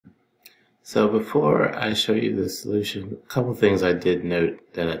So before I show you the solution, a couple things I did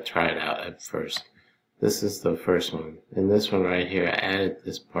note that I tried out at first. This is the first one. In this one right here, I added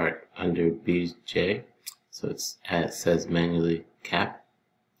this part under BJ. So it says manually cap.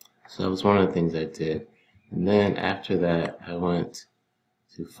 So that was one of the things I did. And then after that, I went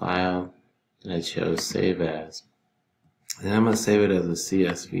to File, and I chose Save As. And I'm going to save it as a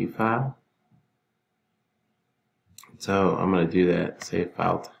CSV file. So I'm going to do that, save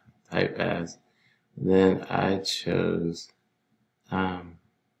file type as. And then I chose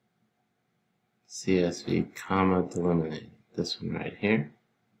CSV, comma, delimited. This one right here.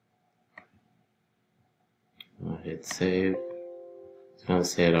 I'll hit save. It's going to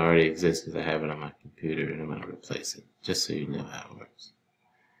say it already exists because I have it on my computer, and I'm going to replace it, just so you know how it works.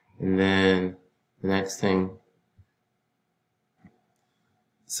 And then the next thing,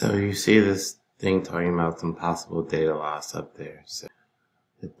 so you see this thing talking about some possible data loss up there. So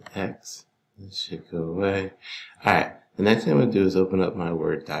hit the X, this should go away. Alright, the next thing I'm going to do is open up my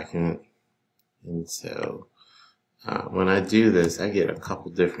Word document. And so when I do this, I get a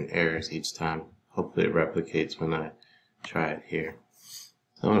couple different errors each time. Hopefully it replicates when I try it here.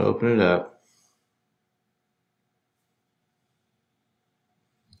 So I'm going to open it up.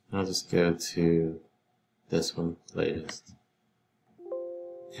 I'll just go to this one, latest.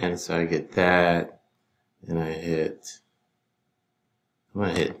 And so I get that, and I'm going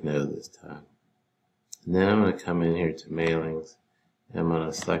to hit no this time. And then I'm going to come in here to mailings, and I'm going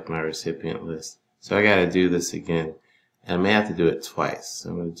to select my recipient list. So I got to do this again, and I may have to do it twice. So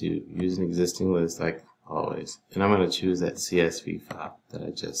I'm going to use an existing list like always, and I'm going to choose that CSV file that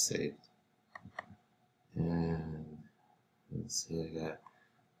I just saved. And let's see, I got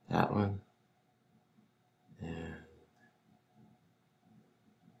that one, and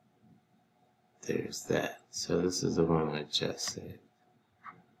there's that. So this is the one I just saved.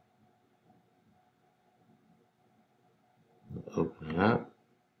 Open it up.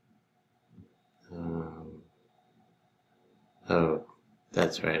 Oh,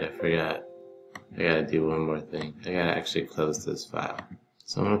 that's right, I forgot. I gotta do one more thing. I gotta actually close this file.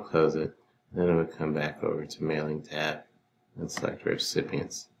 So I'm gonna close it, then I'm gonna come back over to Mailing tab and select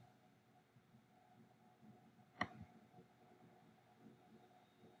Recipients.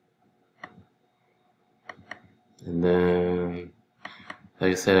 And then,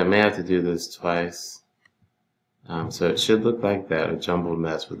 like I said, I may have to do this twice. So it should look like that, a jumbled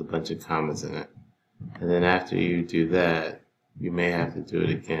mess with a bunch of comments in it. And then after you do that, you may have to do it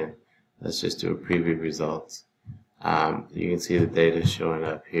again. Let's just do a preview results. You can see the data showing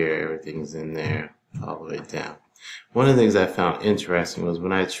up here. Everything's in there all the way down. One of the things I found interesting was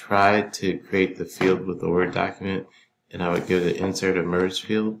when I tried to create the field with the Word document, and I would go to Insert a Merge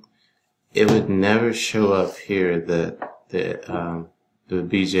field, it would never show up here the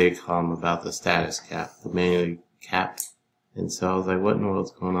BJ column about the status cap, the manually cap. And so I was like, what in the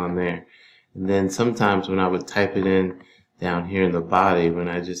world's going on there? And then sometimes when I would type it in down here in the body, when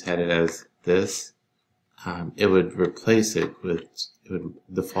I just had it as this, it would replace it with, it would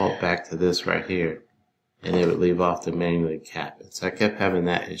default back to this right here, and it would leave off the manually cap it. So I kept having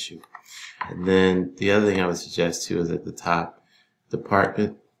that issue. And then the other thing I would suggest too is at the top,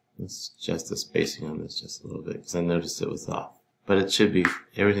 department, let's adjust the spacing on this just a little bit because I noticed it was off. But it should be,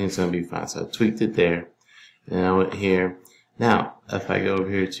 everything's going to be fine. So I tweaked it there, and I went here. Now, if I go over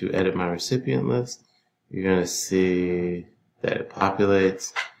here to edit my recipient list, you're going to see that it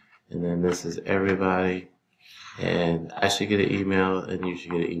populates, and then this is everybody, and I should get an email, and you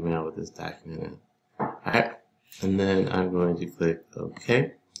should get an email with this document in. Alright, and then I'm going to click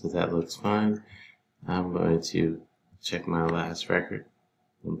OK, so that looks fine. I'm going to check my last record,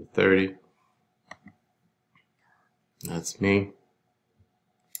 number 30. That's me.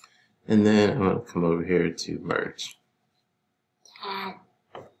 And then I'm going to come over here to merge.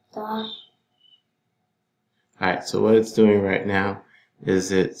 Alright, so what it's doing right now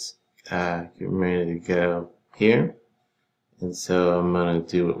is it's getting ready to go here. And so I'm going to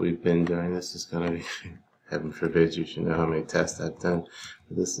do what we've been doing. This is going to be, heaven forbid you should know how many tests I've done.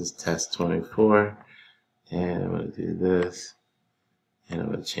 But this is test 24. And I'm going to do this. And I'm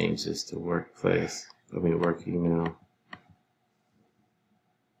going to change this to workplace. Work email.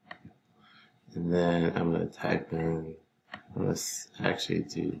 And then I'm going to type in, I'm going to actually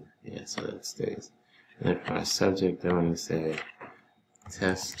do, yeah, so that stays. And then for my subject, I'm going to say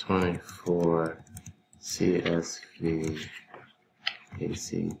test 24 CSV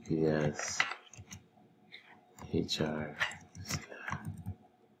ACPS HR staff.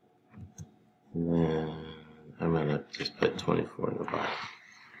 And then I'm going to just put 24 in the bottom.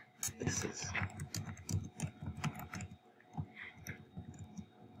 This is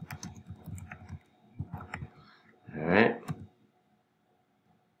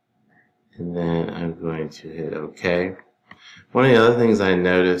to hit OK. One of the other things I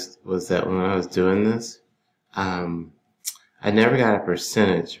noticed was that when I was doing this, I never got a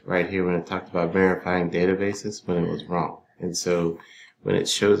percentage right here when it talked about verifying databases when it was wrong. And so when it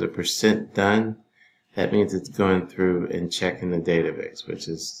shows a % done, that means it's going through and checking the database, which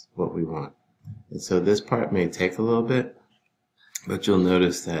is what we want. And so this part may take a little bit, but you'll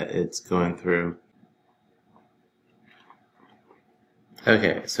notice that it's going through.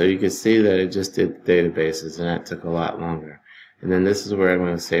 Okay, so you can see that it just did databases, and that took a lot longer. And then this is where I'm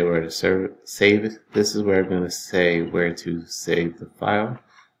going to say where to save it. This is where I'm going to say where to save the file.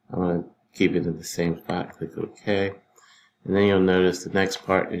 I'm going to keep it in the same spot. Click OK. And then you'll notice the next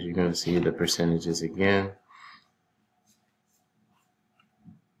part is you're going to see the percentages again.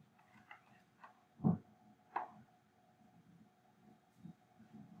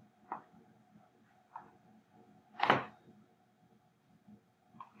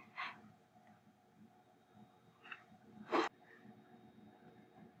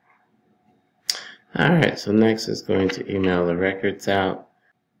 Alright, so next is going to email the records out.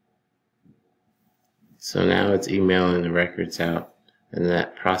 So now it's emailing the records out, and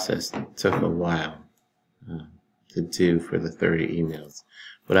that process took a while to do for the 30 emails.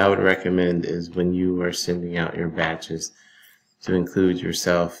 What I would recommend is when you are sending out your batches to include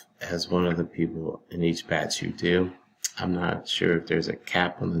yourself as one of the people in each batch you do. I'm not sure if there's a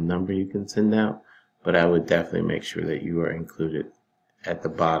cap on the number you can send out, but I would definitely make sure that you are included at the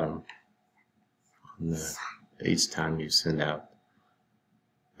bottom each time you send out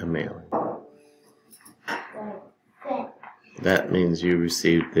a mailing. That means you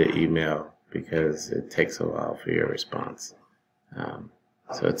received the email because it takes a while for your response.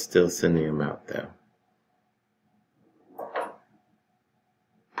 So it's still sending them out though.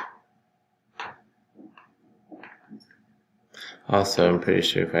 Also, I'm pretty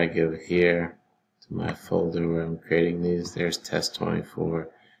sure if I go here to my folder where I'm creating these, there's test 24.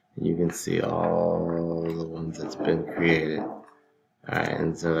 And you can see all the ones that's been created. Alright,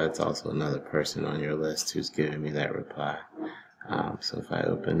 and so that's also another person on your list who's giving me that reply. So if I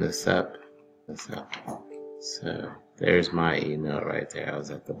open this up, so there's my email right there. I was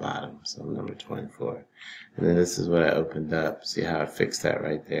at the bottom, so number 24. And then this is what I opened up. See how I fixed that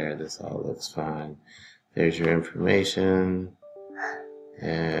right there? This all looks fine. There's your information.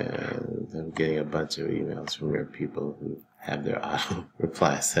 And I'm getting a bunch of emails from your people who have their auto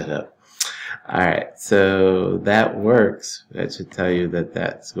reply set up. Alright, so that works. That should tell you that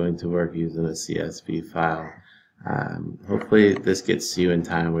that's going to work using a CSV file. Hopefully this gets to you in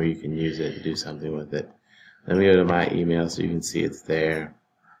time where you can use it and do something with it. Let me go to my email so you can see it's there.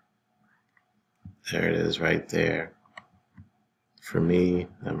 There it is right there. For me,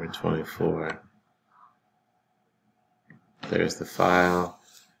 number 24. There's the file.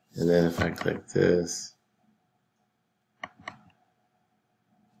 And then if I click this,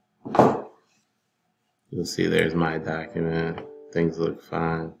 you'll see there's my document. Things look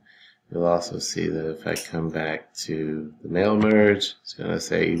fine. You'll also see that if I come back to the mail merge, it's going to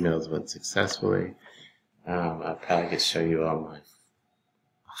say emails went successfully. I probably could show you on my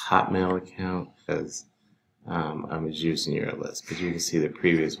Hotmail account because I was using your list. But you can see the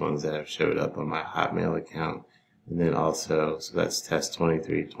previous ones that have showed up on my Hotmail account. And then also, so that's test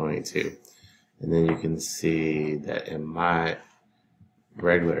 23, 22. And then you can see that in my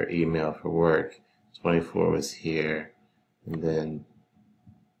regular email for work, 24 was here, and then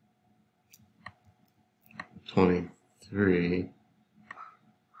 23,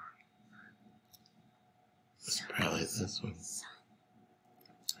 it's probably this one,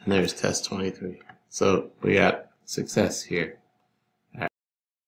 and there's test 23. So we got success here.